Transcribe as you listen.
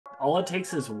all it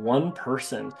takes is one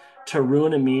person to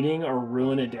ruin a meeting or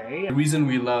ruin a day. The reason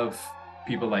we love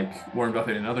people like Warren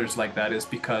Buffett and others like that is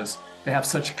because they have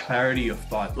such clarity of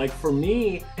thought. Like for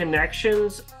me,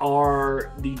 connections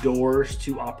are the doors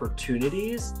to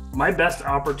opportunities. My best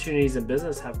opportunities in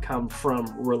business have come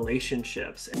from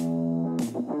relationships. You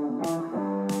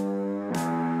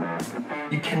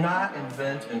cannot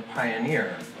invent and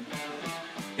pioneer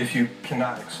if you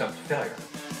cannot accept failure.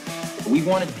 We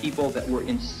wanted people that were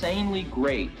insanely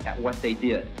great at what they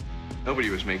did.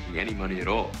 Nobody was making any money at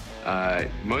all.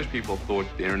 Most people thought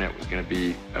the internet was going to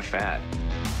be a fad.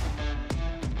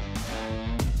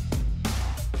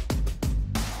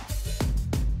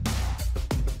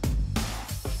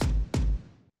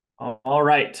 All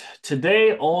right.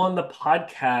 Today on the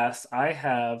podcast, I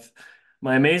have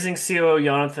my amazing COO,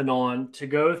 Yonathan, on to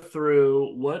go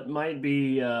through what might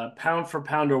be pound for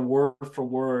pound or word for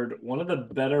word, one of the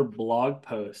better blog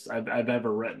posts I've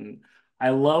ever written. I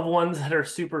love ones that are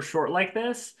super short like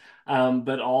this,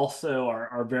 but also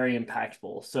are very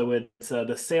impactful. So it's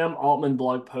the Sam Altman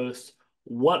blog post,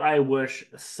 What I Wish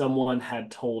Someone Had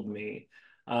Told Me.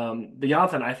 But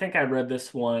Yonathan, I think I read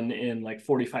this one in like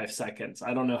 45 seconds.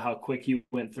 I don't know how quick you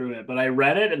went through it, but I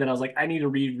read it and then I was like, I need to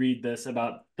reread this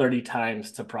about 30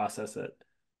 times to process it.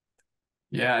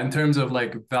 Yeah, in terms of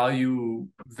like value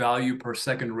per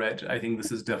second read, I think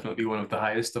this is definitely one of the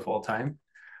highest of all time.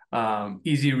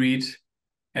 Easy read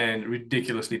and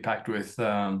ridiculously packed with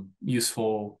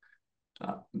useful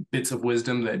bits of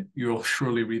wisdom that you'll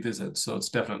surely revisit. So it's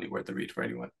definitely worth the read for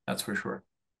anyone. That's for sure.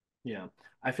 Yeah.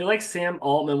 I feel like Sam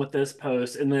Altman with this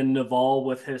post and then Naval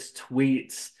with his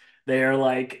tweets, they're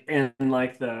like in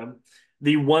like the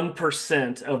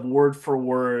 1% of word for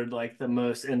word, like the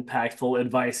most impactful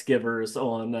advice givers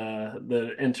on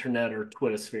the internet or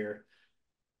Twitter sphere.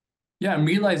 Yeah, I'm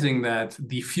realizing that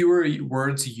the fewer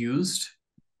words used,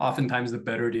 oftentimes the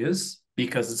better it is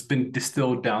because it's been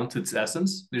distilled down to its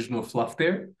essence. There's no fluff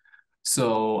there.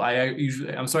 So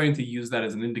I'm starting to use that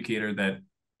as an indicator that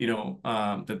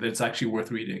that it's actually worth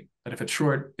reading. But if it's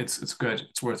short, it's good.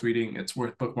 It's worth reading. It's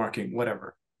worth bookmarking.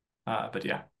 Whatever. But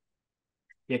yeah.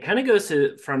 Yeah, it kind of goes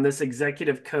to from this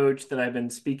executive coach that I've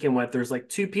been speaking with. There's like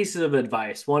two pieces of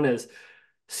advice. One is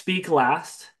speak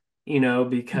last,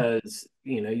 because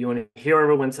you want to hear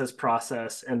everyone says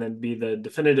process and then be the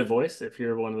definitive voice if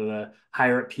you're one of the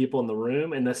higher up people in the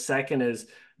room. And the second is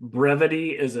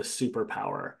brevity is a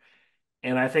superpower.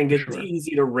 And I think For it's sure.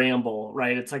 easy to ramble,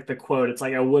 right? It's like the quote. It's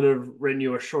like I would have written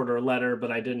you a shorter letter,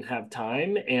 but I didn't have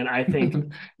time. And I think Yeah.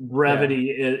 brevity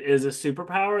is a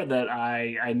superpower that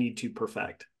I need to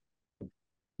perfect.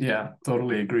 Yeah,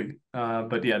 totally agree.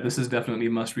 But yeah, this is definitely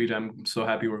a must read. I'm so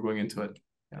happy we're going into it.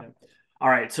 Yeah. Okay. All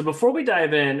right. So before we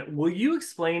dive in, will you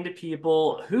explain to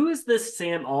people who is this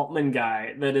Sam Altman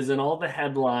guy that is in all the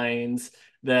headlines,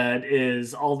 that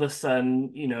is all of a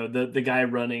sudden, the guy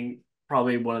running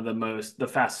probably one of the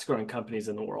fastest growing companies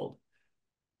in the world?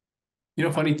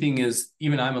 Funny thing is,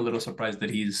 even I'm a little surprised that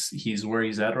he's where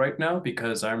he's at right now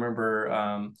because I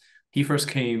remember he first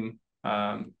came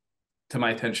to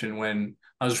my attention when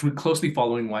I was closely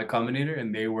following Y Combinator,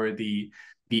 and they were the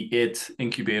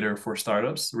incubator for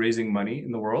startups raising money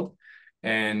in the world.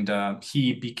 And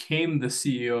he became the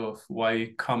CEO of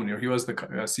Y Combinator. He was the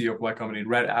CEO of Y Combinator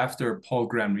right after Paul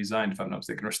Graham resigned, if I'm not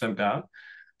mistaken, or stepped down.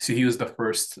 So he was the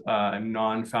first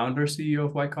non-founder CEO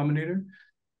of Y Combinator,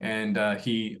 and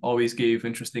he always gave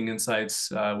interesting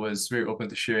insights, was very open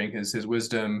to sharing his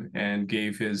wisdom, and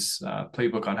gave his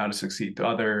playbook on how to succeed to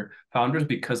other founders,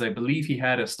 because I believe he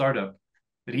had a startup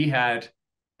that he had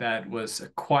that was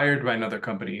acquired by another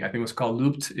company. I think it was called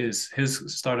Looped, is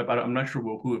his startup. I'm not sure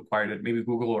who acquired it, maybe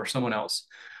Google or someone else,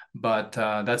 but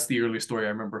that's the early story I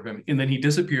remember of him. And then he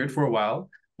disappeared for a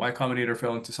while. Y Combinator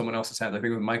fell into someone else's hands. I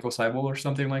think it was Michael Seibel or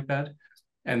something like that.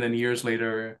 And then years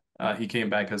later, he came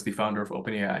back as the founder of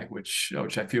OpenAI, which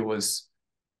I feel was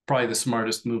probably the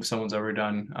smartest move someone's ever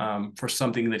done for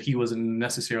something that he wasn't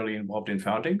necessarily involved in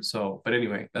founding. So, but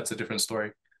anyway, that's a different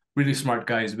story. Really smart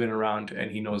guy. He's been around and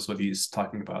he knows what he's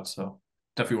talking about. So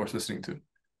definitely worth listening to.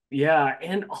 Yeah,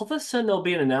 and all of a sudden there'll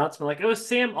be an announcement like, oh,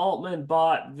 Sam Altman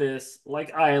bought this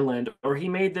like island, or he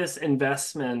made this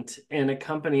investment in a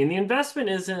company. And the investment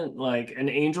isn't like an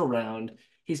angel round.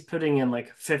 He's putting in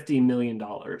like $50 million.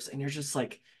 And you're just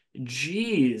like,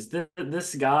 geez,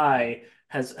 this guy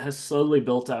has slowly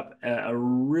built up a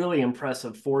really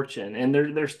impressive fortune. And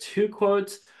there's two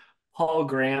quotes Paul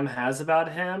Graham has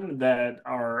about him that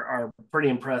are pretty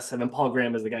impressive. And Paul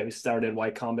Graham is the guy who started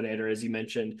Y Combinator, as you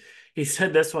mentioned. He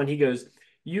said this one, he goes,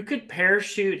 you could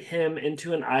parachute him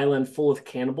into an island full of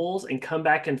cannibals and come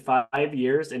back in 5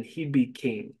 years and he'd be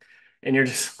king. and you're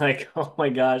just like, oh my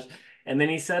gosh. And then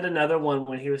he said another one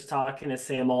when he was talking to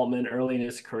Sam Altman early in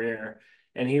his career,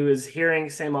 and he was hearing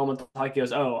Sam Altman talk. He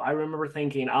goes, "Oh, I remember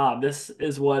thinking, this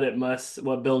is what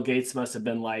Bill Gates must have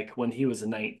been like when he was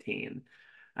 19."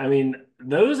 I mean,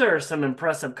 those are some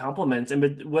impressive compliments.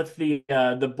 And with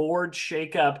the board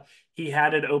shakeup he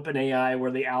had at OpenAI,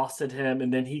 where they ousted him,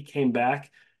 and then he came back,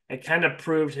 it kind of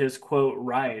proved his quote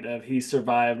right of he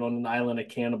survived on an island of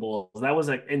cannibals. That was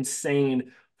an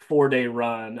insane 4 day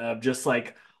run of just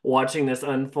like watching this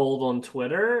unfold on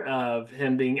Twitter of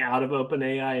him being out of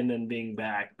OpenAI and then being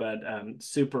back. But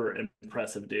super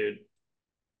impressive, dude.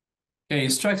 Yeah, he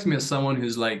strikes me as someone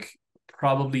who's like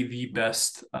probably the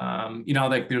best.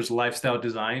 Like there's lifestyle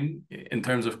design in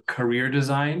terms of career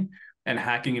design and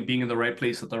hacking and being in the right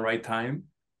place at the right time,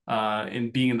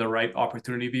 and being in the right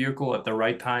opportunity vehicle at the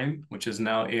right time, which is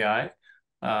now AI.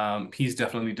 He's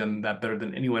definitely done that better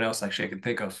than anyone else actually I can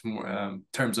think of from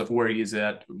terms of where he's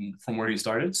at from where he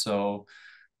started. So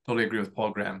totally agree with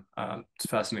Paul Graham. It's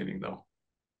fascinating though.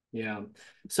 Yeah.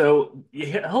 So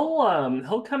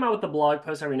he'll come out with a blog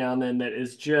post every now and then that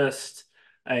is just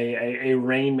a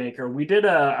rainmaker. We did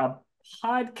a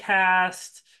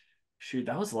podcast, shoot,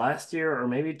 that was last year or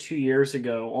maybe 2 years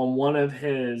ago, on one of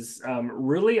his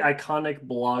really iconic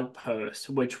blog posts,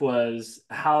 which was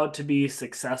how to be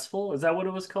successful. Is that what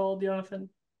it was called, Jonathan?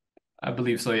 I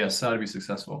believe so. Yes, how to be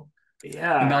successful. And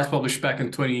that was Yeah. published back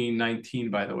in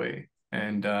 2019, by the way,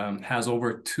 and has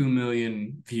over 2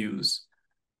 million views.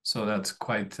 So that's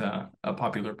quite a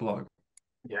popular blog.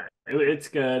 Yeah, it's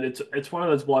good. It's one of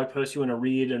those blog posts you want to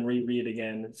read and reread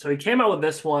again. So he came out with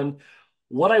this one,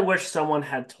 what I wish someone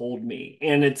had told me,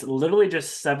 and it's literally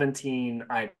just 17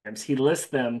 items. He lists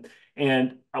them,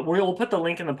 and we'll put the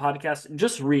link in the podcast.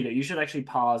 Just read it. You should actually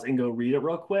pause and go read it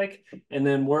real quick, and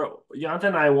then Yonathan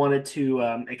and I wanted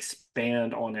to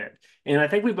expand on it, and I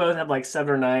think we both had like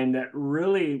 7 or 9 that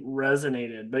really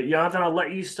resonated. But Yonathan, I'll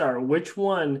let you start. Which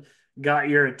one got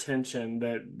your attention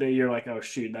that you're like, oh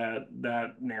shoot,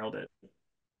 that nailed it?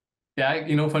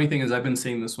 Yeah, funny thing is I've been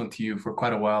saying this one to you for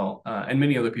quite a while, and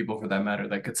many other people for that matter.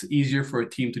 Like it's easier for a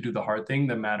team to do the hard thing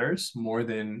that matters more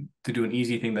than to do an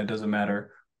easy thing that doesn't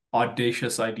matter.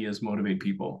 Audacious ideas motivate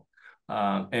people.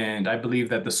 And I believe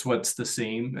that the sweat's the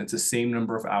same. It's the same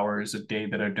number of hours a day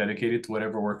that are dedicated to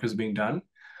whatever work is being done.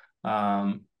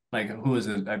 Like who is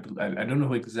it? I don't know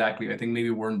who exactly. I think maybe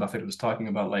Warren Buffett was talking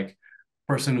about like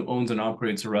person who owns and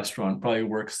operates a restaurant probably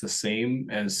works the same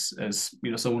as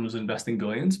someone who's investing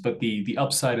billions, but the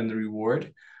upside and the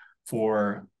reward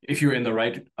for if you're in the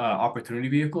right opportunity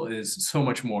vehicle is so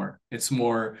much more. It's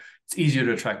easier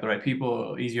to attract the right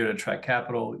people, easier to attract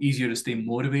capital, easier to stay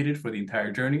motivated for the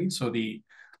entire journey. So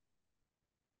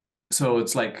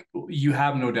it's like you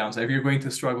have no downside. If you're going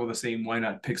to struggle the same, why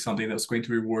not pick something that's going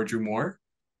to reward you more?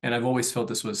 And I've always felt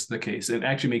this was the case. It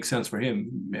actually makes sense for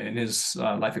him in his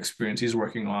life experience. He's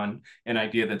working on an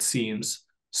idea that seems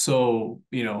so,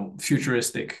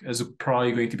 futuristic as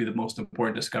probably going to be the most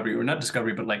important discovery, or not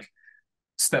discovery, but like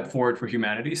step forward for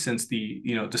humanity since the,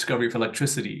 discovery of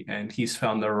electricity. And he's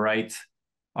found the right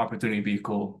opportunity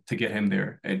vehicle to get him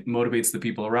there. It motivates the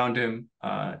people around him,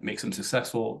 makes him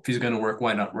successful. If he's going to work,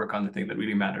 why not work on the thing that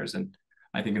really matters? And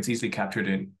I think it's easily captured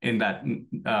in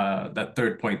that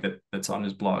third point that's on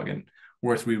his blog and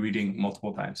worth rereading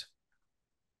multiple times.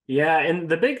 Yeah, and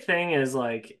the big thing is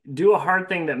like do a hard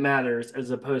thing that matters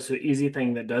as opposed to an easy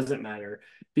thing that doesn't matter.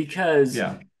 Because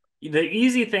Yeah, the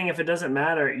easy thing, if it doesn't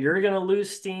matter, you're going to lose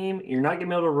steam. You're not going to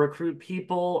be able to recruit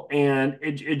people, and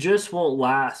it just won't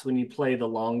last when you play the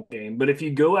long game. But if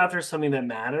you go after something that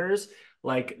matters,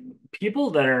 like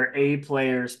people that are A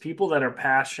players, people that are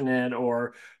passionate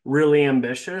or really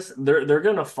ambitious, they're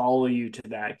going to follow you to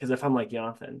that. Because if I'm like,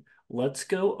 Jonathan, let's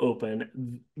go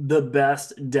open the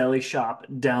best deli shop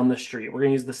down the street. We're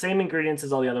going to use the same ingredients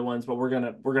as all the other ones, but we're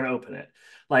gonna open it.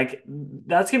 Like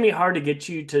that's gonna be hard to get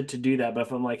you to do that. But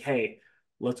if I'm like, hey,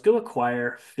 let's go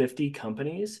acquire 50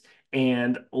 companies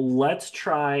and let's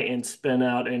try and spin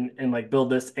out and like build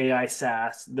this AI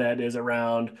SaaS that is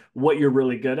around what you're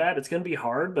really good at. It's gonna be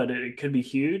hard, but it could be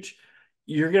huge.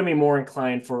 You're gonna be more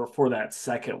inclined for that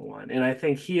second one. And I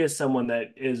think he is someone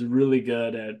that is really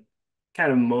good at kind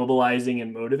of mobilizing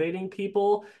and motivating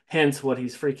people, hence what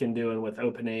he's freaking doing with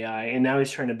OpenAI. And now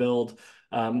he's trying to build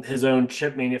his own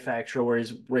chip manufacturer where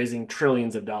he's raising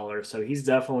trillions of dollars. So he's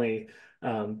definitely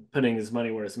putting his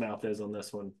money where his mouth is on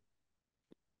this one.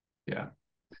 yeah.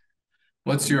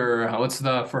 What's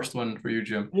the first one for you,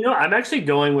 Jim? I'm actually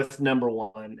going with number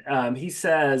one. He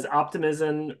says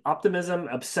optimism,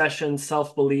 obsession,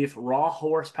 self-belief, raw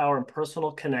horsepower, and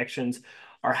personal connections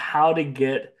are how to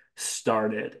get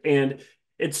started. And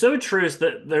It's so true. Is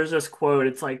that there's this quote.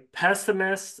 It's like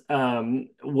pessimists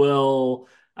will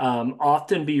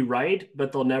often be right,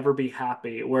 but they'll never be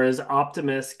happy. Whereas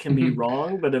optimists can be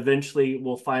wrong, but eventually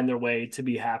will find their way to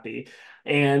be happy.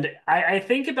 And I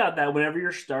think about that whenever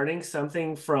you're starting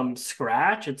something from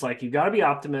scratch. It's like you've got to be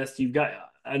optimist. You've got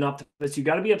an optimist. You've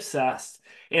got to be obsessed.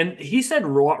 And he said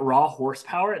raw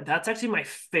horsepower. That's actually my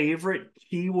favorite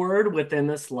keyword within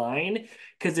this line.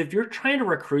 Because if you're trying to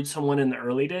recruit someone in the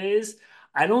early days,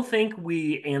 I don't think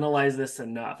we analyze this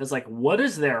enough. It's like, what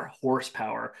is their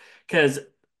horsepower? Because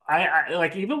I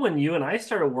like even when you and I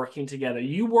started working together,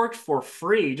 you worked for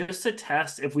free just to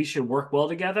test if we should work well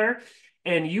together.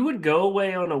 And you would go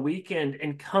away on a weekend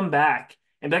and come back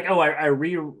and be like, oh, I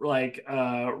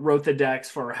wrote the decks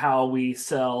for how we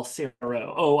sell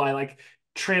CRO. Oh, I like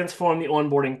transform the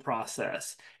onboarding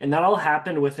process. And that all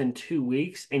happened within 2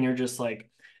 weeks. And you're just like,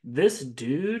 this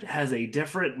dude has a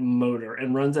different motor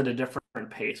and runs at a different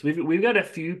pace. We've got a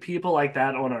few people like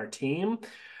that on our team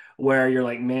where you're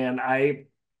like, man, I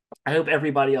hope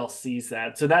everybody else sees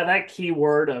that. So that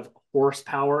keyword of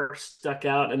horsepower stuck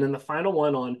out. And then the final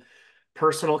one on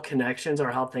personal connections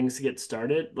are how things get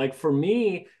started. Like for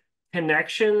me,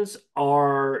 connections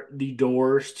are the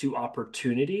doors to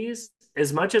opportunities.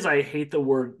 As much as I hate the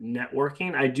word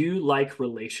networking, I do like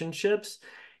relationships.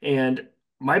 And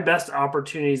my best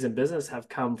opportunities in business have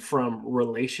come from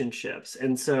relationships.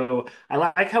 And so I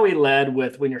like how he led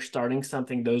with when you're starting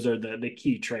something, those are the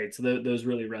key traits. Those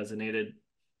really resonated.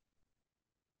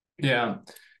 Yeah.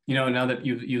 Now that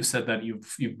you've said that,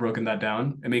 you've broken that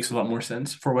down, it makes a lot more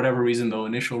sense. For whatever reason, though,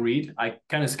 initial read, I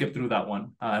kind of skipped through that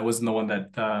one. It wasn't the one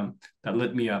that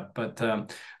lit me up. But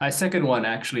my second one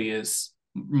actually is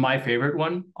my favorite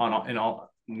one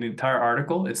in the entire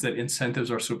article. It's that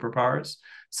incentives are superpowers.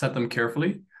 Set them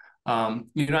carefully. I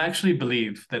actually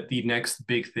believe that the next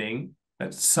big thing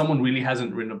that someone really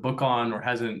hasn't written a book on or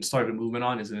hasn't started a movement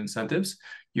on is in incentives.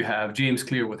 You have James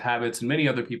Clear with habits and many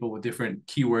other people with different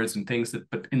keywords and things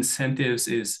but incentives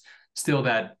is still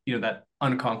that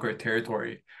unconquered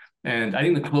territory. And I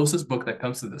think the closest book that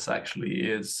comes to this actually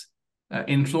is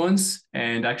Influence,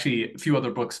 and actually a few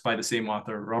other books by the same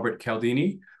author, Robert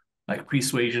Cialdini, like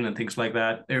Persuasion and things like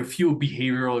that. There are a few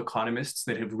behavioral economists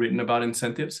that have written about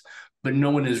incentives, but no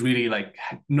one has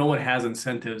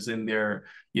incentives in their,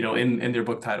 in their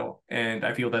book title. And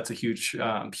I feel that's a huge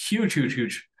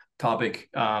topic.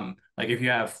 Like if you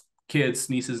have kids,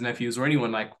 nieces, nephews, or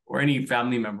anyone or any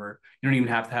family member, you don't even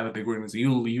have to have a big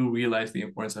organization. You realize the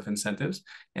importance of incentives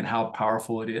and how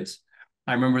powerful it is.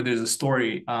 I remember there's a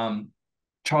story.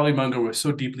 Charlie Munger was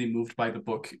so deeply moved by the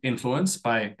book Influence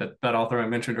by that author I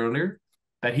mentioned earlier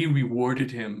that he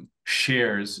rewarded him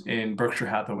shares in Berkshire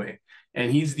Hathaway.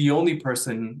 And he's the only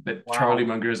person that Wow. Charlie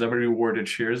Munger has ever rewarded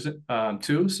shares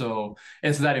to. So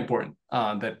it's that important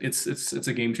that it's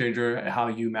a game changer how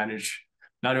you manage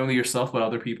not only yourself but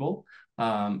other people.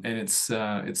 And it's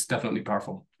definitely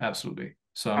powerful. Absolutely.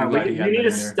 So I'm All glad right, he we had need that to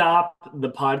in there. stop the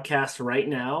podcast right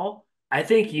now. I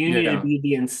think you need to Yeah. be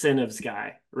the incentives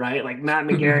guy, right? Like Matt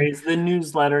McGarry's the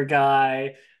newsletter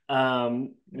guy.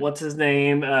 What's his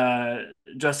name?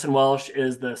 Justin Welsh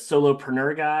is the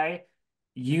solopreneur guy.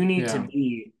 You need to Yeah.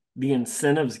 be the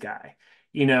incentives guy.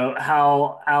 You know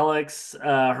how Alex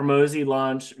Hermosi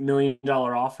launched $1 million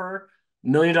offer,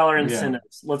 $1 million Yeah.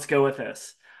 incentives. Let's go with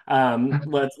this.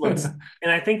 Let's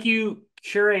and I think you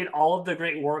curate all of the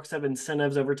great works of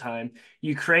incentives over time.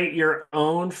 You create your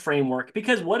own framework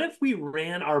because what if we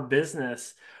ran our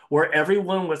business where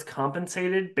everyone was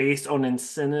compensated based on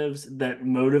incentives that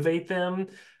motivate them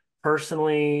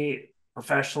personally,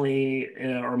 professionally,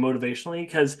 or motivationally?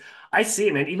 Because I see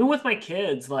it, man. Even with my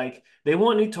kids, like they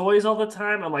want new toys all the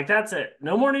time. I'm like, that's it.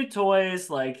 No more new toys.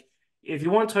 Like, if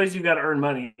you want toys, you got to earn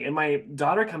money. And my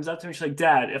daughter comes up to me, she's like,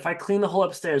 Dad, if I clean the whole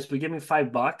upstairs, will you give me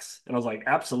 $5? And I was like,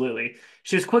 absolutely.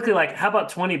 She was quickly like, how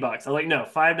about $20? I'm like, no,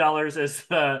 $5 is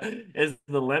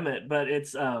the limit. But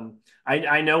it's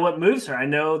I know what moves her. I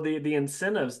know the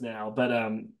incentives now.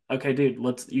 But okay, dude,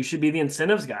 you should be the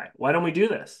incentives guy. Why don't we do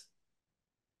this?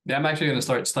 Yeah, I'm actually going to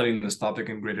start studying this topic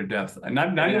in greater depth. And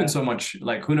not even Yeah. so much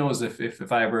like who knows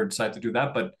if I ever decide to do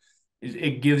that, but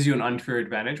it gives you an unfair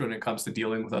advantage when it comes to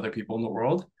dealing with other people in the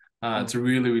world. It's a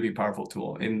really, really powerful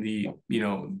tool in the,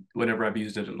 whenever I've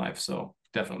used it in life. So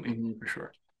definitely, Mhm. for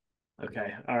sure.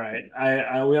 Okay. All right.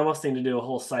 We almost need to do a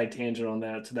whole side tangent on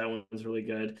that. So that one's really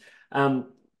good.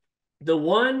 Um, The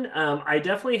one I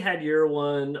definitely had your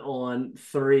one on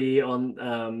 3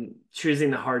 on choosing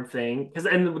the hard thing because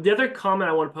and the other comment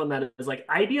I want to put on that is like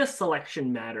idea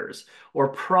selection matters or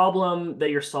problem that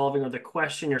you're solving or the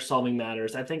question you're solving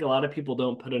matters. I think a lot of people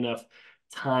don't put enough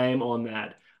time on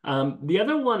that. The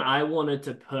other one I wanted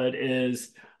to put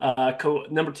is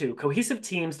number two, cohesive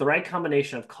teams, the right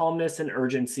combination of calmness and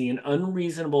urgency and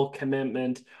unreasonable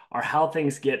commitment are how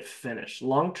things get finished.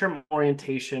 Long-term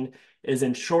orientation is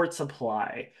in short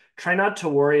supply. Try not to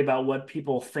worry about what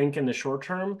people think in the short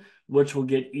term, which will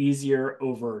get easier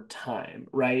over time,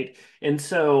 right? And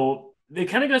so it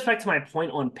kind of goes back to my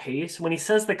point on pace. When he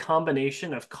says the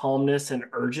combination of calmness and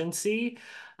urgency,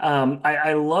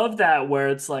 I love that where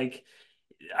it's like,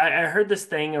 I heard this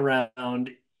thing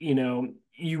around,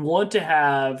 you want to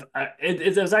have,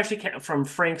 it was actually from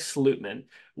Frank Slootman,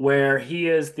 where he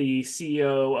is the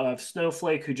CEO of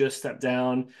Snowflake, who just stepped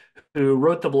down, who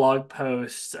wrote the blog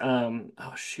post. Oh,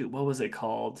 shoot, what was it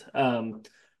called? Let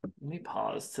me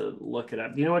pause to look it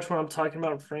up. Do you know which one I'm talking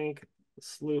about, Frank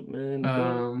Slootman? Boom.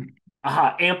 Um,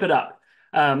 Aha, amp it up.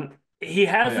 He oh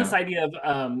has this yeah. idea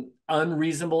of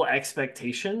unreasonable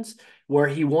expectations where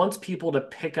he wants people to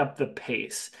pick up the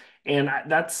pace. And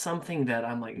that's something that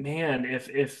I'm like, man,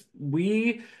 if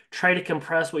we try to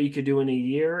compress what you could do in a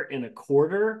year in a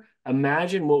quarter,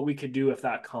 imagine what we could do if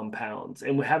that compounds.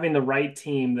 And having the right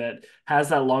team that has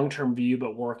that long-term view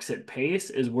but works at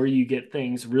pace is where you get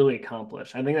things really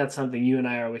accomplished. I think that's something you and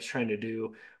I are always trying to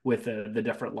do with the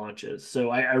different launches. So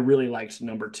I really liked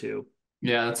number two.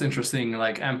 Yeah, that's interesting.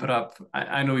 Like amp it up.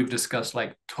 I know we've discussed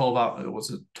like 12 hour, it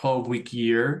was a 12-week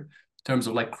year in terms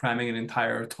of like cramming an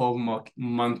entire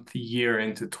 12-month year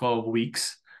into 12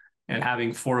 weeks and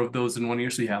having four of those in one year.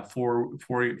 So you have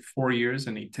four years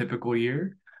in a typical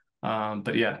year.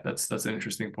 But yeah, that's an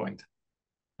interesting point.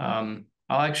 I'll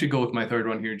actually go with my third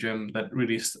one here, Jim, that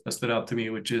really stood out to me,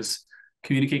 which is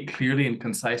communicate clearly and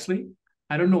concisely.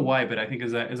 I don't know why, but I think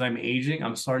as I'm aging,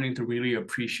 I'm starting to really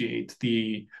appreciate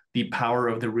the power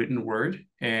of the written word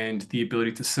and the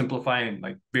ability to simplify and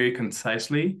like very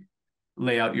concisely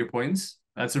lay out your points.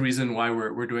 That's the reason why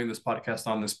we're doing this podcast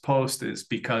on this post, is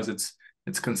because it's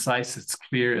concise, it's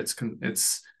clear,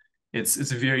 it's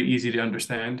very easy to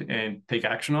understand and take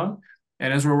action on.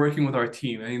 And as we're working with our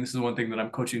team, I think this is one thing that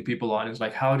I'm coaching people on, is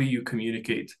like, how do you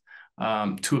communicate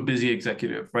to a busy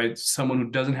executive, right? Someone who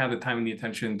doesn't have the time and the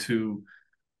attention to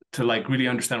like really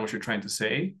understand what you're trying to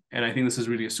say. And I think this is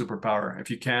really a superpower. If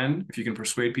you can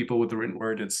persuade people with the written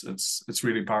word, it's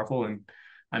really powerful. And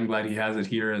I'm glad he has it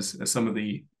here as some of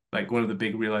the, like, one of the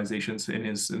big realizations in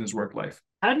his work life.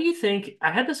 How do you think,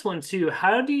 I had this one too,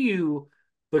 how do you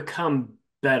become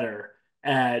better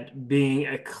at being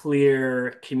a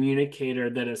clear communicator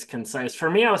that is concise? For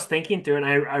me, I was thinking through, and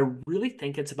I really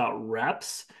think it's about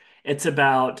reps. It's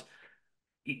about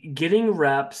getting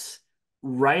reps,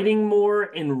 writing more,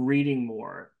 and reading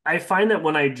more. I find that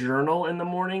when I journal in the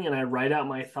morning and I write out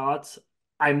my thoughts,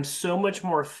 I'm so much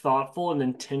more thoughtful and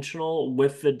intentional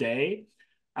with the day.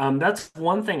 That's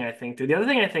one thing I think through. The other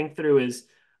thing I think through is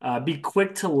be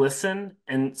quick to listen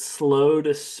and slow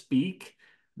to speak.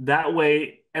 That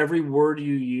way, every word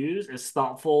you use is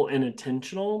thoughtful and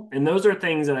intentional. And those are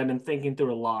things that I've been thinking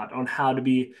through a lot on how to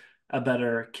be a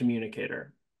better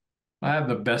communicator. I have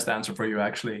the best answer for you,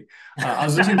 actually. I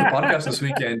was listening to podcasts this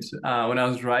weekend when I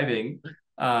was driving.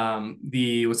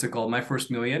 The what's it called? My First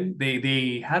Million.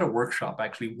 They had a workshop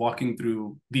actually walking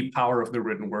through the power of the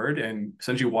written word and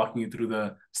essentially walking you through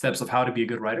the steps of how to be a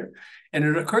good writer. And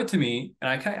it occurred to me,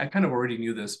 and I kind of already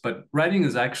knew this, but writing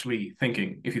is actually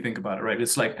thinking. If you think about it, right?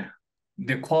 It's like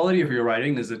the quality of your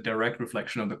writing is a direct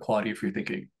reflection of the quality of your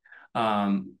thinking.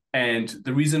 And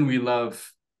the reason we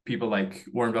love people like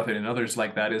Warren Buffett and others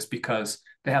like that is because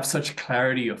they have such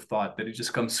clarity of thought that it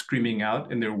just comes screaming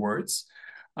out in their words.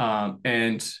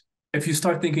 And if you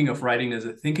start thinking of writing as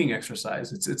a thinking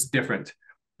exercise, it's different.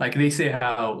 Like they say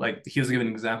how, like he was giving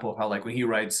an example of how, like when he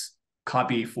writes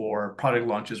copy for product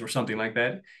launches or something like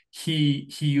that, he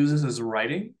uses his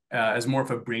writing as more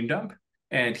of a brain dump.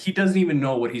 And he doesn't even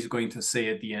know what he's going to say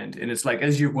at the end. And it's like,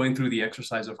 as you're going through the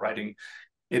exercise of writing,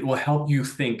 it will help you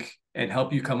think and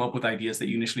help you come up with ideas that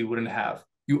you initially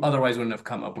you otherwise wouldn't have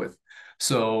come up with.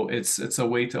 So it's a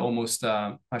way to almost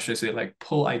how should I say, like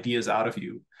pull ideas out of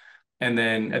you, and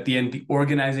then at the end, the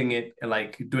organizing it and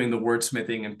like doing the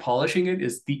wordsmithing and polishing it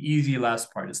is the easy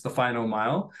last part. It's the final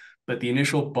mile, but the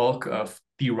initial bulk of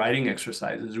the writing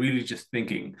exercise is really just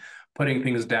thinking, putting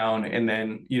things down, and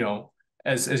then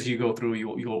as you go through,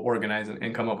 you'll organize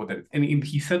and come up with it. And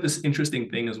he said this interesting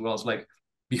thing as well. It's like,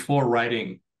 before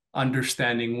writing,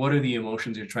 understanding what are the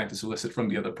emotions you're trying to solicit from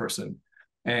the other person.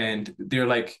 And they're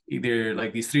like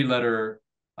these three-letter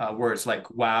words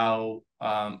like wow,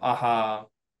 aha,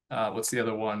 what's the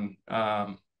other one?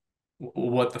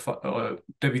 What the fuck,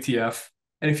 WTF,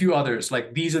 and a few others.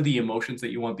 Like these are the emotions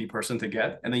that you want the person to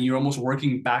get. And then you're almost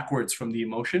working backwards from the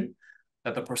emotion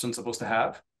that the person's supposed to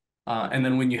have. And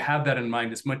then when you have that in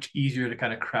mind, it's much easier to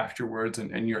kind of craft your words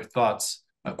and your thoughts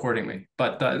accordingly.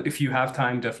 But if you have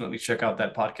time, definitely check out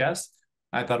that podcast.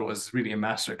 I thought it was really a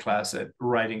masterclass at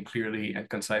writing clearly and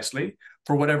concisely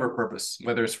for whatever purpose,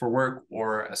 whether it's for work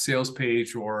or a sales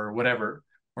page or whatever,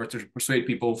 or to persuade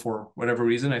people for whatever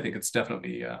reason. I think it's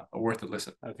definitely worth a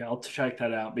listen. Okay, I'll check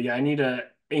that out. But yeah, I need to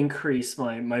increase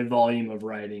my volume of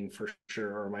writing for sure,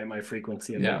 or my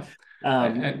frequency of it. Yeah.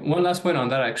 And one last point on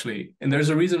that, actually, and there's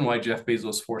a reason why Jeff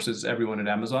Bezos forces everyone at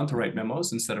Amazon to write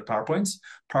memos instead of PowerPoints.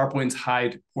 PowerPoints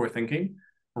hide poor thinking.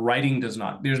 Writing does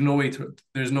not. There's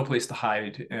no place to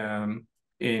hide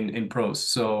in prose.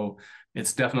 So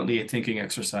it's definitely a thinking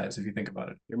exercise if you think about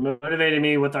it. You're motivating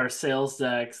me with our sales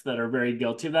decks that are very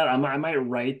guilty of that. I might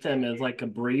write them as like a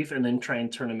brief and then try and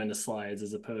turn them into slides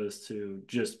as opposed to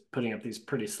just putting up these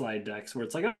pretty slide decks where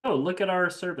it's like, oh, look at our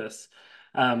service.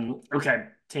 Okay,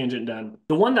 tangent done.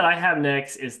 The one that I have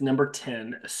next is number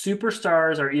 10.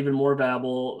 Superstars are even more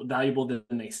valuable than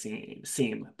they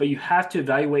seem, but you have to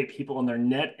evaluate people on their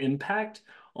net impact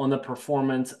on the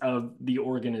performance of the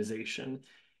organization.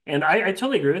 And I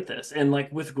totally agree with this. And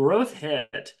like with growth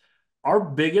hit, our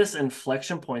biggest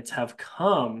inflection points have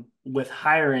come with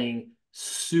hiring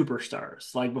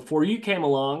superstars. Like before you came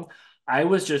along, I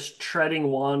was just treading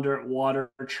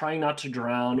water, trying not to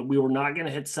drown. We were not going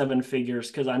to hit seven figures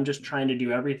because I'm just trying to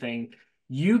do everything.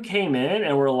 You came in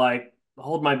and were like,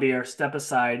 hold my beer, step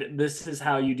aside. This is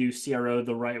how you do CRO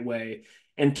the right way,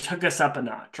 and took us up a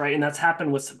notch, right? And that's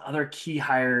happened with some other key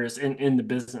hires in the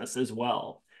business as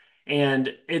well.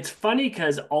 And it's funny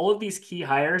because all of these key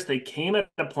hires, they came at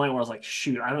a point where I was like,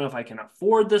 shoot, I don't know if I can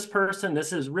afford this person.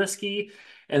 This is risky.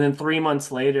 And then 3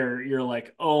 months later, you're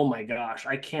like, oh my gosh,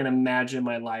 I can't imagine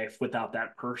my life without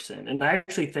that person. And I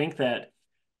actually think that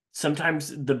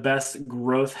sometimes the best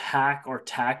growth hack or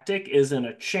tactic isn't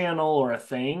a channel or a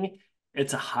thing,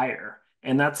 it's a hire.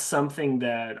 And that's something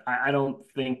that I don't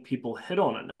think people hit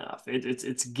on enough.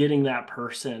 It's getting that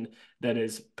person that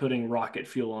is putting rocket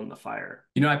fuel on the fire.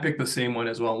 I picked the same one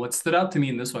as well. What stood out to me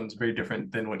in this one is very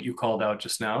different than what you called out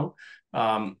just now.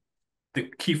 The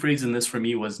key phrase in this for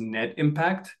me was net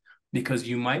impact, because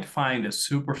you might find a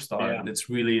superstar that's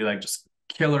really like just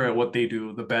killer at what they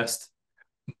do, the best,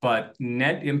 but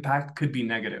net impact could be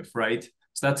negative, right?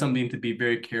 So that's something to be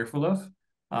very careful of.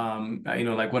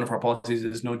 Like one of our policies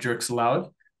is no jerks allowed.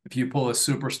 If you pull a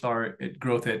superstar at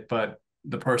growth hit, but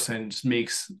the person just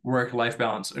makes work-life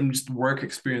balance and just work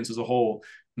experience as a whole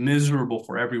miserable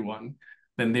for everyone,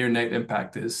 then their net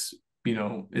impact is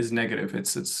negative.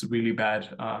 It's really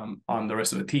bad on the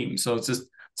rest of the team. So it's just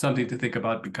something to think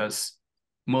about, because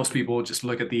most people just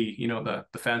look at the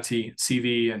fancy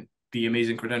CV and the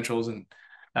amazing credentials and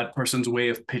that person's way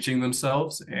of pitching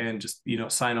themselves and just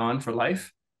sign on for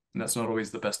life. And that's not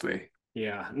always the best way.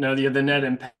 Yeah, no, the net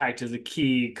impact is a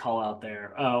key call out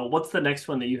there. What's the next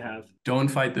one that you have? Don't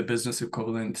fight the business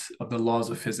equivalent of the laws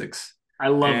of physics. I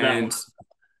love that one.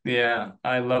 Yeah,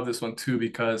 I love this one too,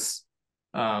 because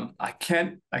I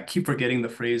keep forgetting the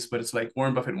phrase, but it's like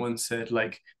Warren Buffett once said,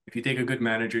 like, if you take a good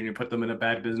manager and you put them in a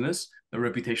bad business, the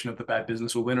reputation of the bad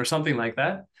business will win, or something like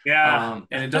that. Yeah.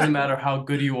 And it doesn't matter how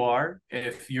good you are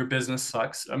if your business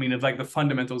sucks. I mean, if like the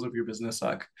fundamentals of your business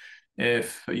suck,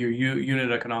 if your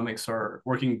unit economics are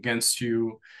working against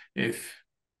you, if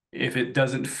it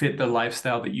doesn't fit the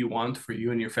lifestyle that you want for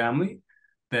you and your family,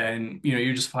 then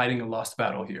you're just fighting a lost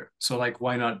battle here. So like,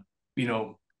 why not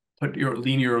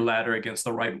lean your ladder against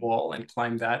the right wall and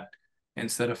climb that,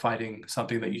 instead of fighting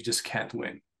something that you just can't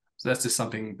win. So that's just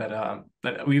something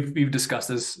that we've discussed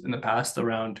this in the past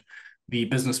around the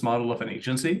business model of an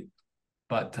agency.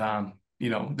 But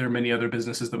there are many other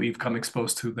businesses that we've come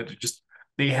exposed to that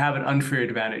they have an unfair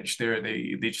advantage.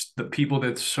 They just, the people that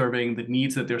they're serving, the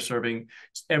needs that they're serving,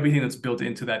 everything that's built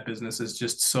into that business is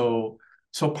just so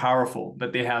powerful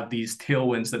that they have these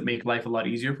tailwinds that make life a lot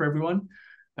easier for everyone.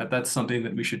 That's something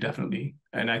that we should definitely,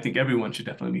 and I think everyone should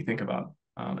definitely think about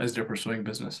as they're pursuing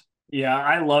business. Yeah,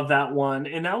 I love that one.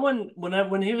 And that one,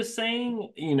 when he was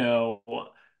saying,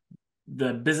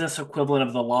 the business equivalent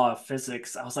of the law of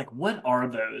physics, I was like, what are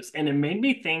those? And it made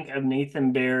me think of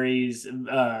Nathan Barry's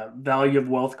value of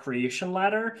wealth creation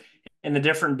ladder and the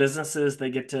different businesses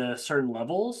that get to certain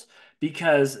levels.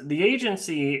 Because the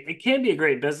agency, it can be a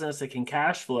great business, it can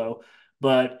cash flow,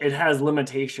 but it has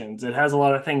limitations. It has a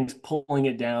lot of things pulling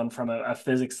it down from a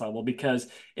physics level, because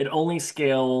it only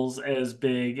scales as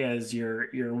big as your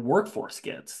workforce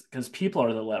gets, because people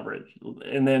are the leverage.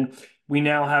 And then we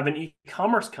now have an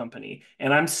e-commerce company,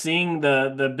 and I'm seeing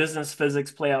the business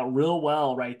physics play out real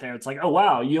well right there. It's like, oh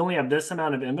wow, you only have this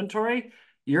amount of inventory.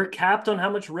 you're capped on how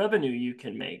much revenue you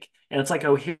can make. And it's like,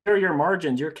 oh, here are your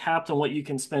margins. You're capped on what you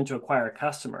can spend to acquire a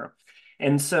customer.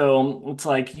 And so it's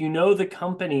like, the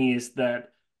companies that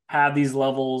have these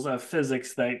levels of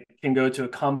physics that can go to a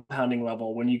compounding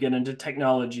level when you get into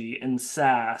technology and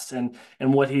SaaS and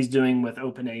what he's doing with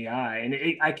OpenAI.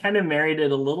 And I kind of married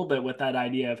it a little bit with that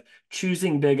idea of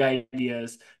choosing big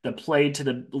ideas that play to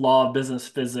the law of business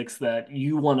physics that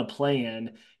you want to play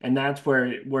in, and that's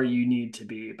where you need to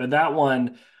be. But that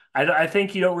one, I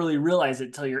think you don't really realize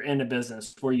it till you're in a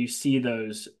business where you see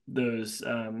those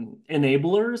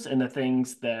enablers and the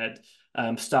things that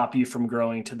stop you from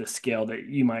growing to the scale that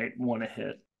you might want to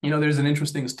hit. There's an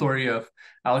interesting story of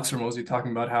Alex Hormozi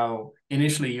talking about how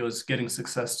initially he was getting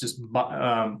success just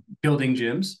building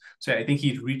gyms. So I think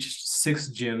he'd reached 6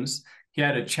 gyms. He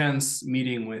had a chance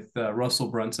meeting with Russell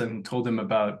Brunson, who told him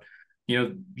about,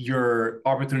 your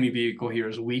opportunity vehicle here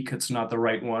is weak. It's not the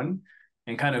right one,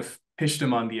 and kind of pitched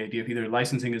him on the idea of either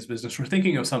licensing his business or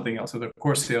thinking of something else, other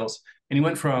course sales. And he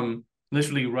went from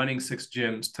literally running 6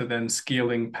 gyms to then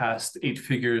scaling past 8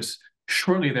 figures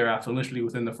shortly thereafter, literally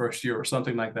within the first year or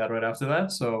something like that, right after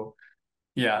that. So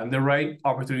yeah, the right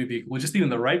opportunity vehicle, just even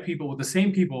the right people with the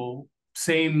same people,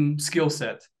 same skill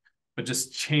set, but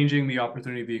just changing the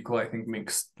opportunity vehicle, I think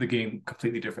makes the game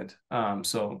completely different.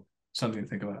 So something to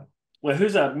think about. Well,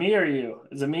 who's up? Me or you?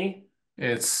 Is it me?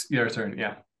 It's your turn.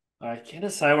 Yeah. I can't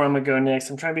decide where I'm gonna go next.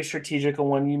 I'm trying to be strategic on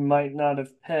one you might not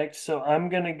have picked. So I'm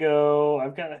gonna go.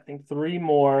 I've got, I think, 3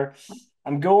 more.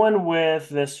 I'm going with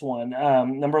this one.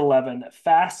 Number 11.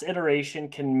 Fast iteration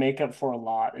can make up for a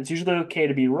lot. It's usually okay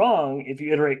to be wrong if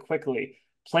you iterate quickly.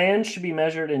 Plans should be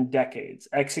measured in decades.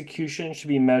 Execution should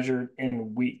be measured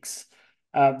in weeks.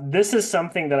 This is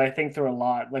something that I think through a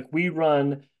lot. Like, we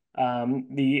run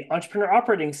the entrepreneur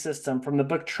operating system from the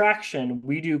book Traction.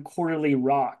 We do quarterly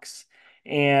rocks.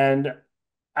 And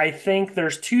I think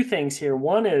there's 2 things here.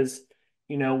 One is,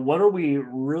 what are we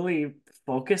really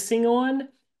focusing on?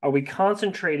 Are we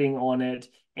concentrating on it?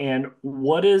 And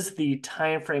what is the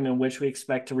time frame in which we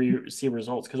expect to see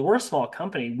results? Because we're a small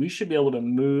company, we should be able to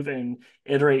move and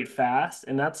iterate fast.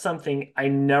 And that's something I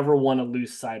never want to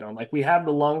lose sight on. Like, we have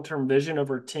the long-term vision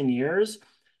over 10 years,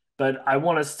 but I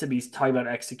want us to be talking about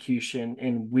execution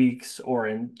in weeks or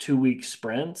in 2-week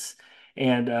sprints.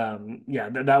 And yeah,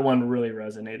 that one really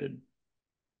resonated.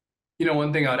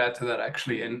 One thing I'd add to that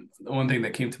actually, and one thing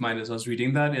that came to mind as I was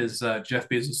reading that is Jeff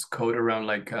Bezos' quote around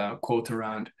quote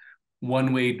around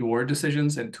one-way door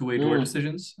decisions and two-way door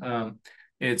decisions.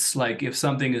 It's like, if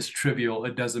something is trivial,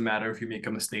 it doesn't matter if you make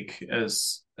a mistake.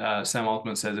 As Sam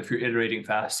Altman says, if you're iterating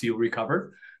fast, you'll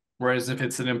recover. Whereas if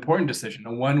it's an important decision,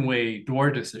 a one-way door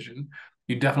decision,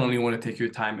 you definitely want to take your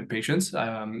time and patience.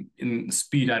 In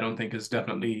speed, I don't think is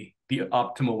definitely the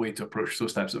optimal way to approach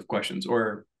those types of questions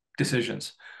or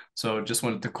decisions. So just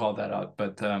wanted to call that out,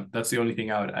 but that's the only thing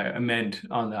I would amend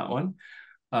on that one.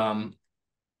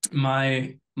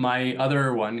 My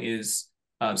other one is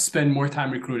spend more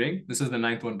time recruiting. This is the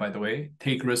 9th one, by the way.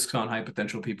 Take risks on high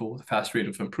potential people with a fast rate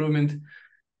of improvement.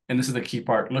 And this is the key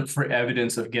part. Look for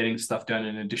evidence of getting stuff done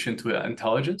in addition to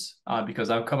intelligence, because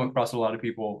I've come across a lot of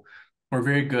people who are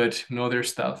very good, know their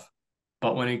stuff,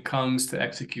 but when it comes to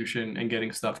execution and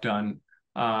getting stuff done,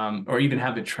 or even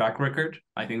have a track record,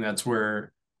 I think that's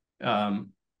where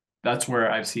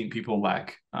I've seen people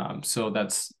lack. So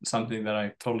that's something that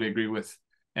I totally agree with,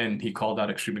 and he called out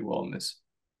extremely well in this.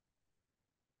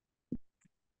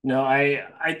 No,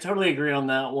 I totally agree on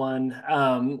that one.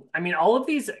 I mean, all of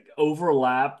these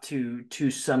overlap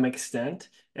to some extent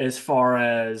as far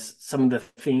as some of the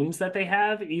themes that they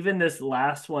have. Even this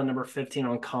last one, number 15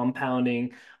 on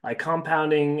compounding, like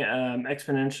compounding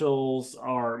exponentials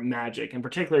are magic. In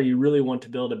particular, you really want to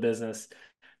build a business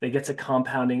that gets a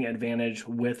compounding advantage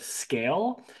with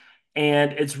scale.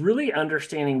 And it's really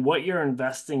understanding what you're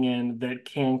investing in that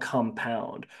can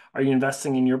compound. Are you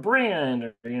investing in your brand?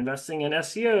 Are you investing in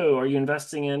SEO? Are you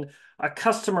investing in a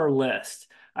customer list?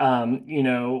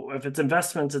 If it's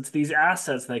investments, it's these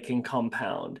assets that can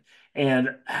compound. And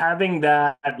having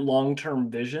that long-term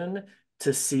vision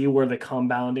to see where the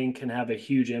compounding can have a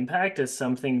huge impact is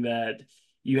something that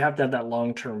you have to have that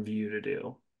long-term view to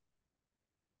do.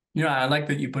 I like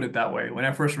that you put it that way. When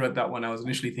I first read that one, I was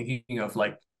initially thinking of,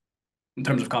 like, in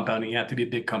terms of compounding, you have to be a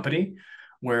big company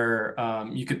where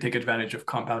you could take advantage of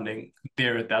compounding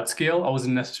there at that scale. I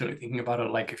wasn't necessarily thinking about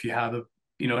it like if you have an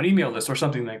email list or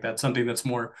something like that, something that's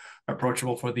more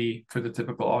approachable for the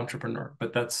typical entrepreneur.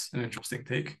 But that's an interesting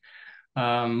take.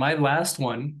 My last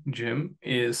one, Jim,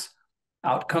 is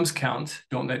outcomes count.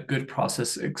 Don't let good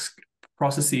processes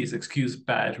excuse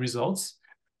bad results.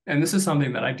 And this is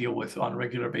something that I deal with on a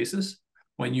regular basis,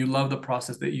 when you love the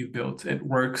process that you've built, it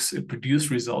works, it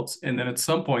produces results, and then at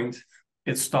some point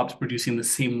it stops producing the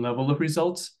same level of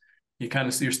results.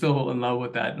 You're still in love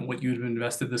with that and what you've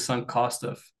invested, the sunk cost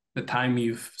of the time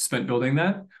you've spent building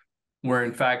that, where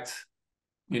in fact,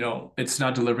 it's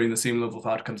not delivering the same level of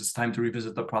outcomes. It's time to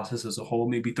revisit the process as a whole,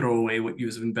 maybe throw away what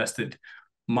you've invested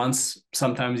months,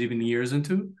 sometimes even years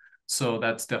into. So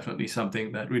that's definitely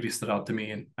something that really stood out to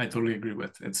me, and I totally agree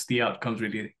with. It's the outcomes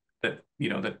really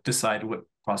that decide what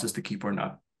process to keep or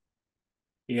not.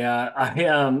 Yeah,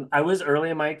 I was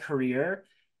early in my career,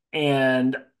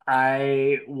 and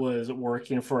I was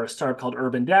working for a startup called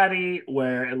Urban Daddy,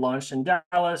 where it launched in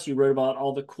Dallas. You wrote about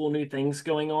all the cool new things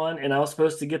going on, and I was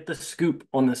supposed to get the scoop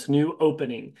on this new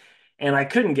opening, and I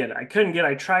couldn't get it.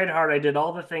 I tried hard. I did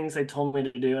all the things they told me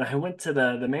to do, and I went to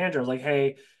the manager. I was like,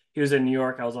 "Hey," he was in New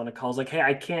York. I was on a call. I was like, "Hey,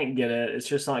 I can't get it. It's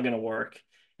just not going to work."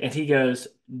 And he goes,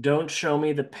 "Don't show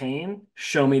me the pain.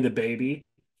 Show me the baby.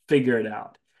 Figure it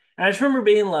out." And I just remember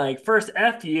being like, first,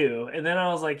 F you. And then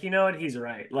I was like, you know what? He's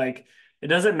right. Like, it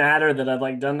doesn't matter that I've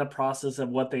like done the process of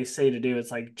what they say to do.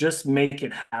 It's like, just make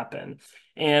it happen.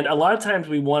 And a lot of times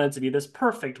we want it to be this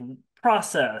perfect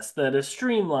process that is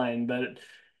streamlined, but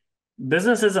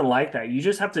business isn't like that. You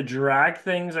just have to drag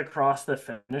things across the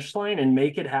finish line and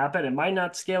make it happen. It might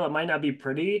not scale, it might not be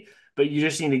pretty, but you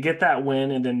just need to get that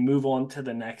win and then move on to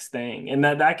the next thing. And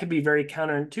that could be very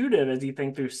counterintuitive as you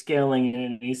think through scaling,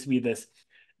 and it needs to be this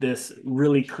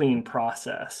really clean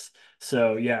process.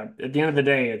 So yeah, at the end of the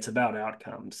day, it's about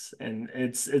outcomes, and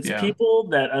it's Yeah, people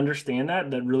that understand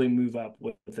that really move up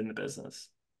within the business.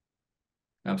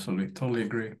 absolutely, totally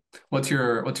agree. What's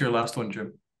your last one,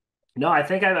 Jim? No, I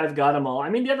think I've got them all. I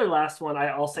mean, the other last one,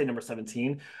 I'll say number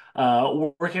 17.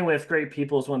 Working with great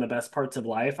people is one of the best parts of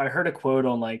life. I heard a quote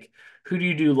on like, who do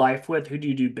you do life with? Who do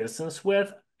you do business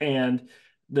with? And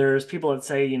there's people that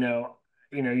say,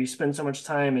 you spend so much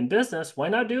time in business, why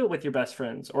not do it with your best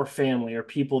friends or family or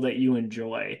people that you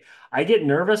enjoy? I get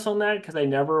nervous on that because I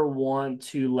never want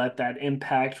to let that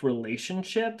impact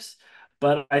relationships.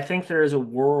 But I think there is a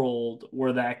world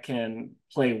where that can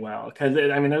play well. Because,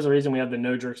 I mean, there's a reason we have the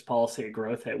no jerks policy at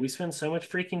Growth Hit. We spend so much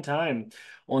freaking time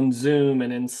on Zoom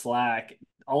and in Slack.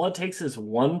 All it takes is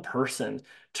one person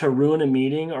to ruin a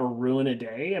meeting or ruin a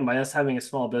day. And by us having a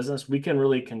small business, we can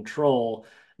really control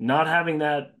not having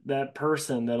that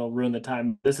person that'll ruin the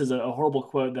time. This is a horrible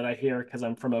quote that I hear because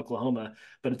I'm from Oklahoma,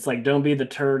 but it's like, don't be the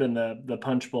turd in the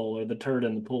punch bowl or the turd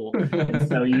in the pool. And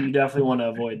so you definitely want to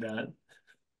avoid that.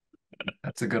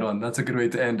 That's a good one. That's a good way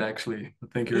to end, actually.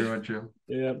 Thank you very much, Jim.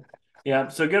 Yeah. Yeah.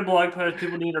 So good blog post.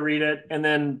 People need to read it. And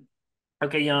then,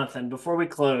 okay, Yonathan, before we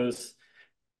close,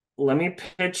 let me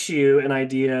pitch you an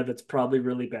idea that's probably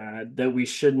really bad that we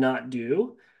should not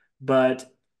do.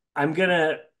 But I'm going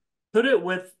to put it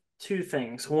with two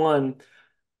things. One,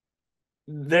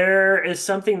 there is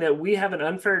something that we have an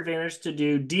unfair advantage to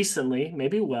do decently,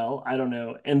 maybe well, I don't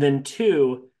know. And then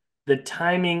two, the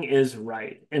timing is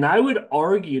right. And I would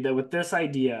argue that with this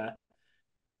idea,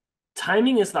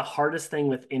 timing is the hardest thing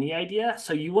with any idea.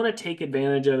 So you want to take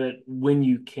advantage of it when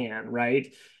you can,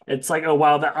 right? It's like, oh,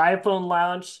 wow, the iPhone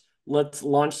launched. Let's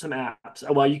launch some apps.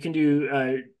 Oh, well, you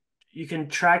can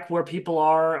track where people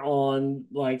are on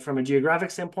like from a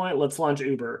geographic standpoint. Let's launch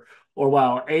Uber. Or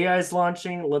wow, AI is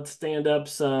launching. Let's stand up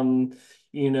some,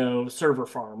 server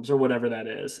farms or whatever that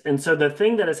is. And so the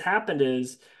thing that has happened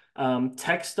is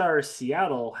Techstars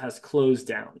Seattle has closed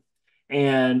down.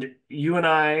 And you and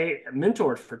I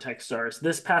mentored for Techstars.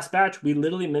 This past batch, we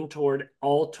literally mentored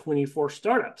all 24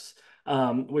 startups,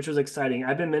 which was exciting.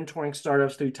 I've been mentoring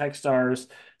startups through Techstars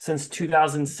since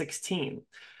 2016.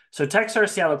 So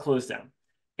Techstars Seattle closed down.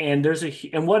 And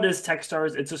what is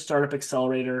Techstars? It's a startup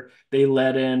accelerator. They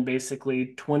let in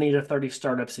basically 20 to 30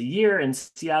 startups a year in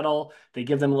Seattle. They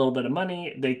give them a little bit of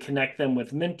money. They connect them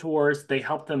with mentors. They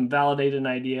help them validate an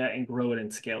idea and grow it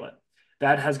and scale it.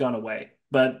 That has gone away.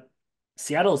 But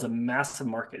Seattle is a massive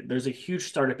market. There's a huge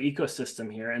startup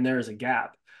ecosystem here, and there is a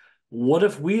gap. What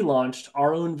if we launched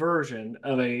our own version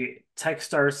of a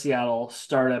Techstars Seattle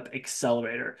startup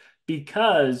accelerator?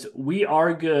 Because we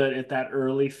are good at that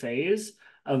early phase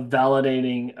of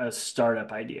validating a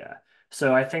startup idea.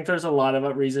 So I think there's a lot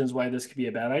of reasons why this could be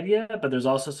a bad idea, but there's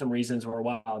also some reasons where,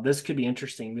 wow, this could be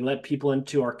interesting. We let people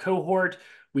into our cohort.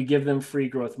 We give them free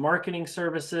growth marketing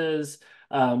services.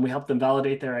 We help them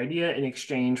validate their idea in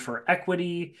exchange for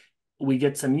equity. We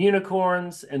get some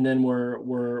unicorns, and then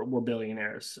we're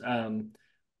billionaires.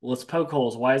 Let's poke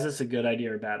holes. Why is this a good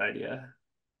idea or bad idea?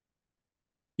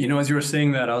 As you were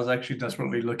saying that, I was actually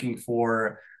desperately looking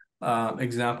for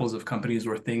examples of companies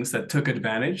or things that took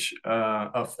advantage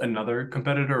of another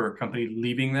competitor or company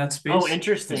leaving that Oh, space. It's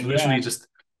interesting. literally Yeah. just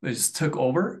just took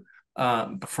over.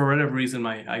 But for whatever reason,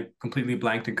 I completely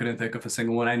blanked and couldn't think of a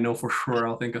single one. I know for sure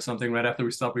I'll think of something right after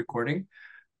we stop recording.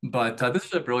 But this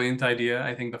is a brilliant idea.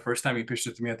 I think the first time you pitched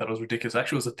it to me, I thought it was ridiculous.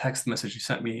 Actually, it was a text message you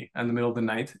sent me in the middle of the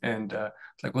night, and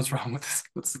it's like, what's wrong with this?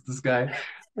 What's this guy?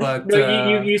 But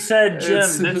No, you said, it's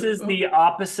Jim, this is the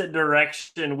opposite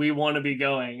direction we want to be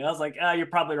going. I was like, ah, you're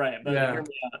probably right, but yeah. hear me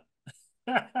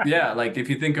out. Yeah, like if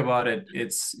you think about it,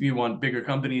 you want bigger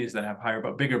companies that have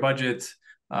bigger budgets,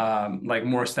 like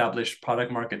more established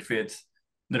product market fits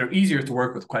that are easier to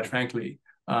work with, quite frankly.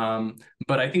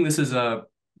 But I think this is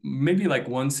maybe like I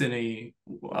wouldn't say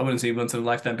once in a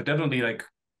lifetime, but definitely like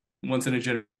once in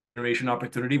a generation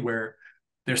opportunity where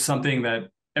there's something that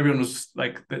everyone was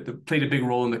like that played a big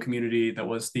role in the community, that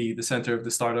was the center of the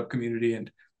startup community,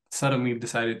 and suddenly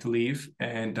decided to leave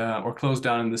and or close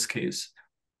down in this case.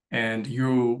 And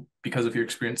you, because of your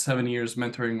experience, 7 years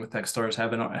mentoring with Techstars,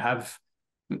 have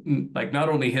like not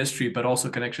only history but also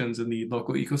connections in the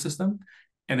local ecosystem,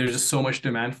 and there's just so much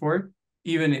demand for it.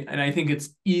 And I think it's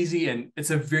easy, and it's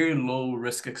a very low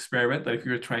risk experiment that if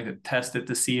you're trying to test it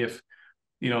to see if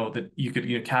that you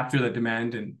could capture the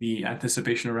demand and the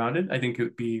anticipation around it, I think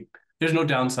there's no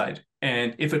downside.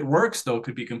 And if it works, though, it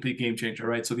could be a complete game changer,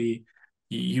 right? So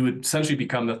you would essentially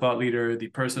become the thought leader, the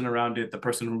person around it, the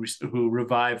person who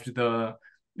revived the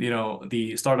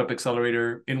startup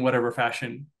accelerator in whatever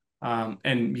fashion.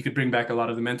 And you could bring back a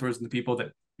lot of the mentors and the people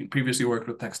that previously worked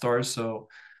with Techstars. So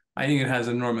I think it has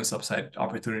enormous upside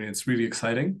opportunity. It's really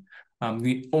exciting.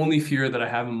 The only fear that I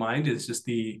have in mind is just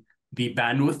the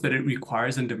bandwidth that it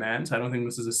requires and demands. I don't think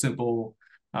this is a simple,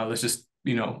 let's just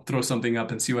throw something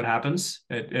up and see what happens.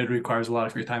 It requires a lot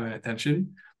of your time and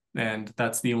attention. And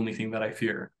that's the only thing that I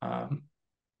fear.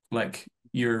 Like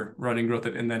you're running growth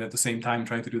and then at the same time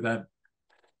trying to do that,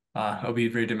 it'll be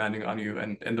very demanding on you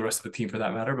and the rest of the team for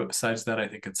that matter. But besides that, I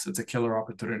think it's a killer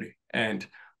opportunity. And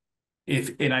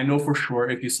I know for sure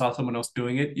if you saw someone else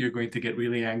doing it, you're going to get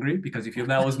really angry because you feel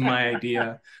that was my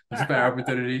idea, that's my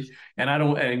opportunity. And I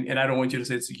don't want you to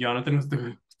say it's Yonathan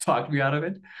who talked me out of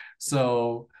it.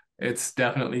 So it's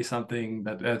definitely something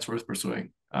that's worth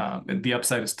pursuing. And the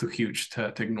upside is too huge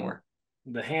to ignore.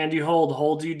 The hand you hold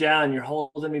holds you down. You're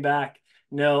holding me back.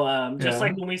 No, just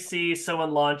like when we see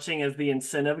someone launching as the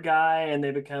incentive guy and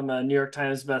they become a New York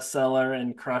Times bestseller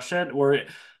and crush it,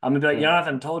 I'm gonna be like,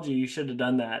 Yonathan, told you should have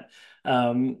done that.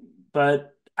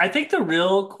 But I think the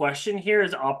real question here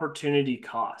is opportunity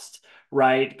cost,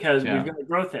 right? Because we've got a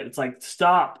growth hit. It's like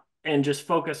stop and just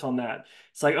focus on that.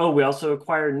 It's like, oh, we also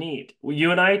acquired Neat. Well,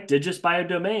 you and I did just buy a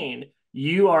domain.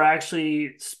 You are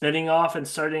actually spinning off and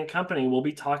starting a company we'll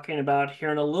be talking about here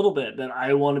in a little bit that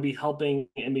I want to be helping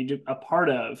and be a part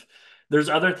of. There's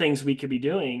other things we could be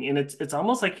doing. And it's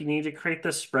almost like you need to create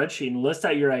this spreadsheet and list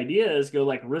out your ideas, go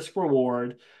like risk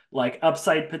reward, like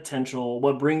upside potential,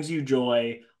 what brings you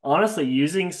joy. Honestly,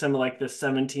 using some like the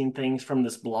 17 things from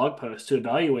this blog post to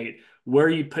evaluate where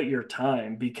you put your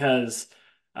time, because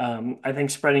I think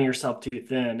spreading yourself too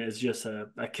thin is just a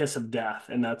kiss of death.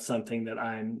 And that's something that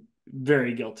I'm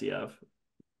very guilty of.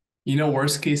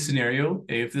 Worst case scenario,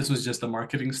 if this was just a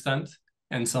marketing stunt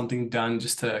and something done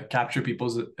just to capture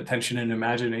people's attention and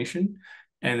imagination,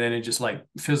 and then it just like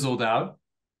fizzled out,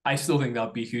 I still think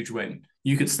that'd be a huge win.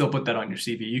 You could still put that on your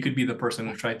CV. You could be the person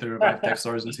who tried to revive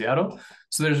Techstars in Seattle.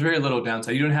 So there's very little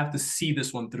downside. You don't have to see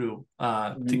this one through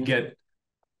to get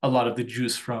a lot of the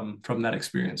juice from that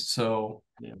experience. So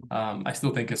I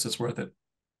still think it's just worth it.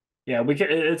 Yeah,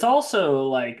 it's also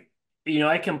like,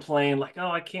 I complain like, oh,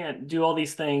 I can't do all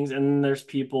these things. And there's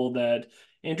people that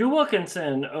Andrew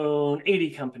Wilkinson own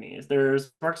 80 companies.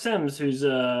 There's Mark Sims, who's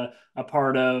a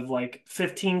part of like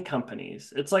 15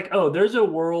 companies. It's like, oh, there's a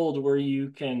world where you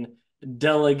can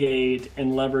delegate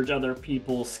and leverage other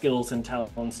people's skills and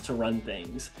talents to run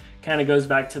things. Kind of goes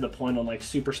back to the point on like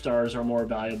superstars are more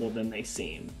valuable than they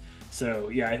seem. So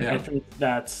I think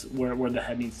that's where the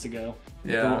head needs to go.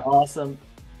 Yeah. So, awesome.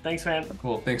 Thanks, man.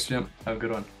 Cool. Thanks, Jim. Have a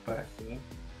good one. Bye. Yeah.